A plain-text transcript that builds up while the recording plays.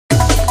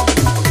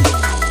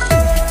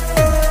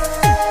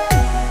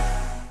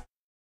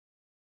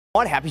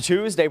Happy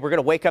Tuesday. We're going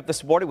to wake up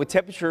this morning with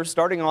temperatures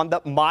starting on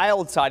the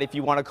mild side, if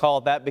you want to call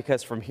it that,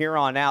 because from here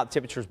on out,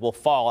 temperatures will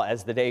fall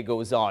as the day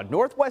goes on.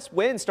 Northwest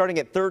winds starting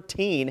at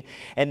 13,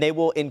 and they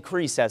will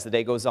increase as the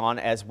day goes on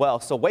as well.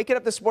 So waking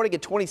up this morning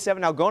at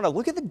 27 Algona.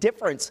 Look at the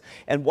difference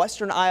in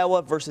western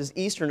Iowa versus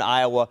eastern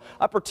Iowa.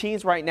 Upper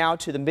teens right now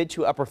to the mid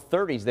to upper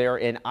 30s there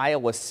in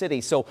Iowa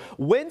City. So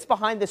winds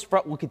behind this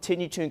front will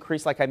continue to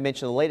increase. Like I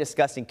mentioned, the latest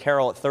gust in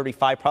Carroll at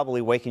 35,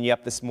 probably waking you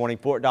up this morning.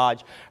 Fort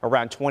Dodge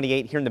around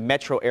 28. Here in the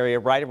metro area,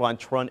 right around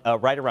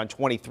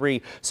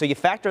 23. So you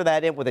factor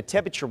that in with a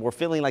temperature, we're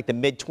feeling like the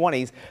mid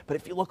 20s. But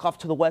if you look off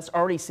to the west,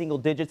 already single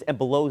digits and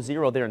below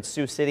zero there in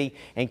Sioux City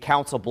and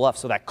Council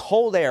Bluffs. So that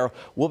cold air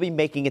will be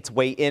making its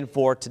way in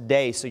for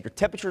today. So your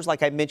temperatures,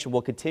 like I mentioned,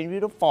 will continue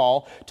to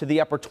fall to the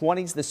upper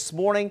 20s this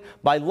morning.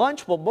 By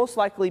lunch, will most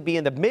likely be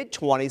in the mid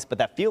 20s, but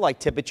that feel like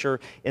temperature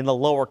in the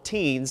lower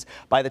teens.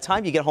 By the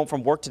time you get home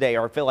from work today,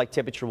 our feel like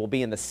temperature will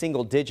be in the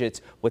single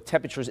digits with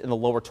temperatures in the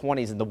lower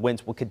 20s, and the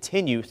winds will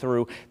continue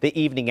through the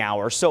evening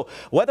hours. So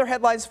weather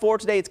headlines for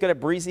today, it's going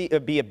to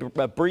be a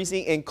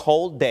breezy and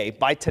cold day.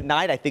 By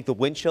tonight, I think the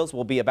wind chills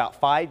will be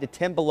about 5 to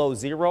 10 below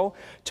zero.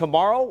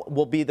 Tomorrow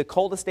will be the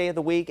coldest day of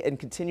the week and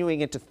continuing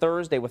into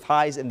Thursday with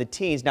highs in the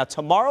teens. Now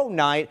tomorrow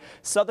night,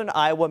 southern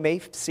Iowa may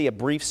see a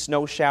brief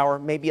snow shower,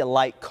 maybe a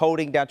light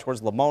coating down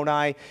towards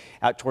Lamoni,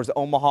 out towards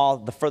Omaha.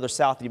 The further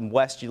south and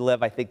west you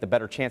live, I think the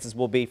better chances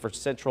will be for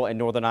central and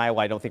northern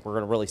Iowa. I don't think we're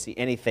going to really see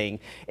anything.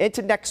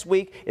 Into next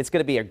week, it's going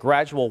to be a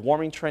gradual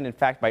warming trend. In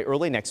fact, by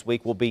early next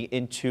week, we'll be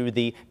into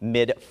the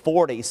mid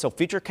 40s. So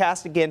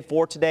Futurecast again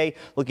for today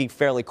looking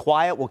fairly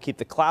quiet. We'll keep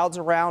the clouds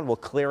around. We'll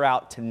clear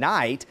out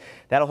tonight.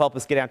 That'll help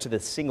us get down to the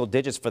single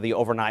digits for the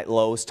overnight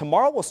lows.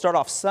 Tomorrow we'll start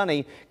off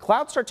sunny.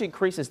 Clouds start to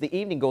increase as the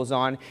evening goes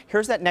on.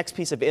 Here's that next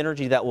piece of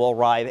energy that will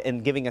arrive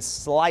and giving a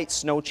slight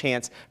snow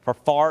chance for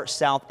far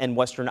south and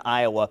western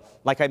Iowa.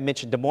 Like I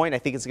mentioned, Des Moines, I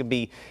think it's going to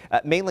be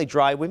mainly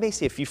dry. We may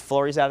see a few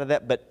flurries out of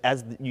that, but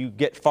as you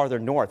get farther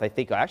north, I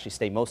think it'll actually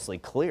stay mostly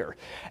clear.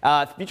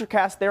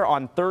 Futurecast there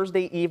on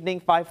Thursday evening,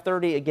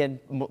 5:30, again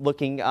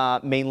looking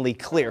mainly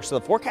clear. So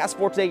the forecast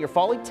for today, your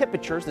falling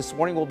temperatures this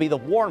morning will be the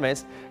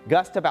warmest,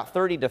 gust about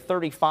 30 to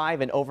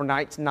 35, and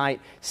overnight tonight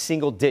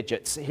single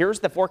digits. Here's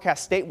the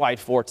forecast statewide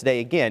for today.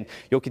 Again,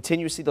 you'll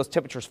continue to see those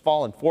temperatures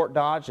fall in Fort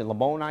Dodge and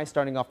Lamoni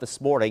starting off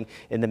this morning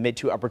in the mid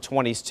to upper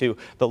 20s to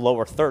the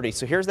lower 30s.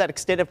 So here's that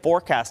extended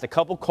forecast. A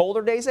couple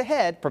colder days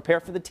ahead. Prepare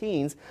for the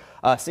teens.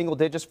 Single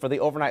digits for the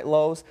overnight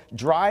lows.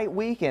 Dry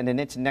weekend and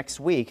into next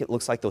week. It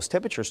looks like those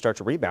temperatures start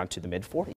to rebound to the mid 40s.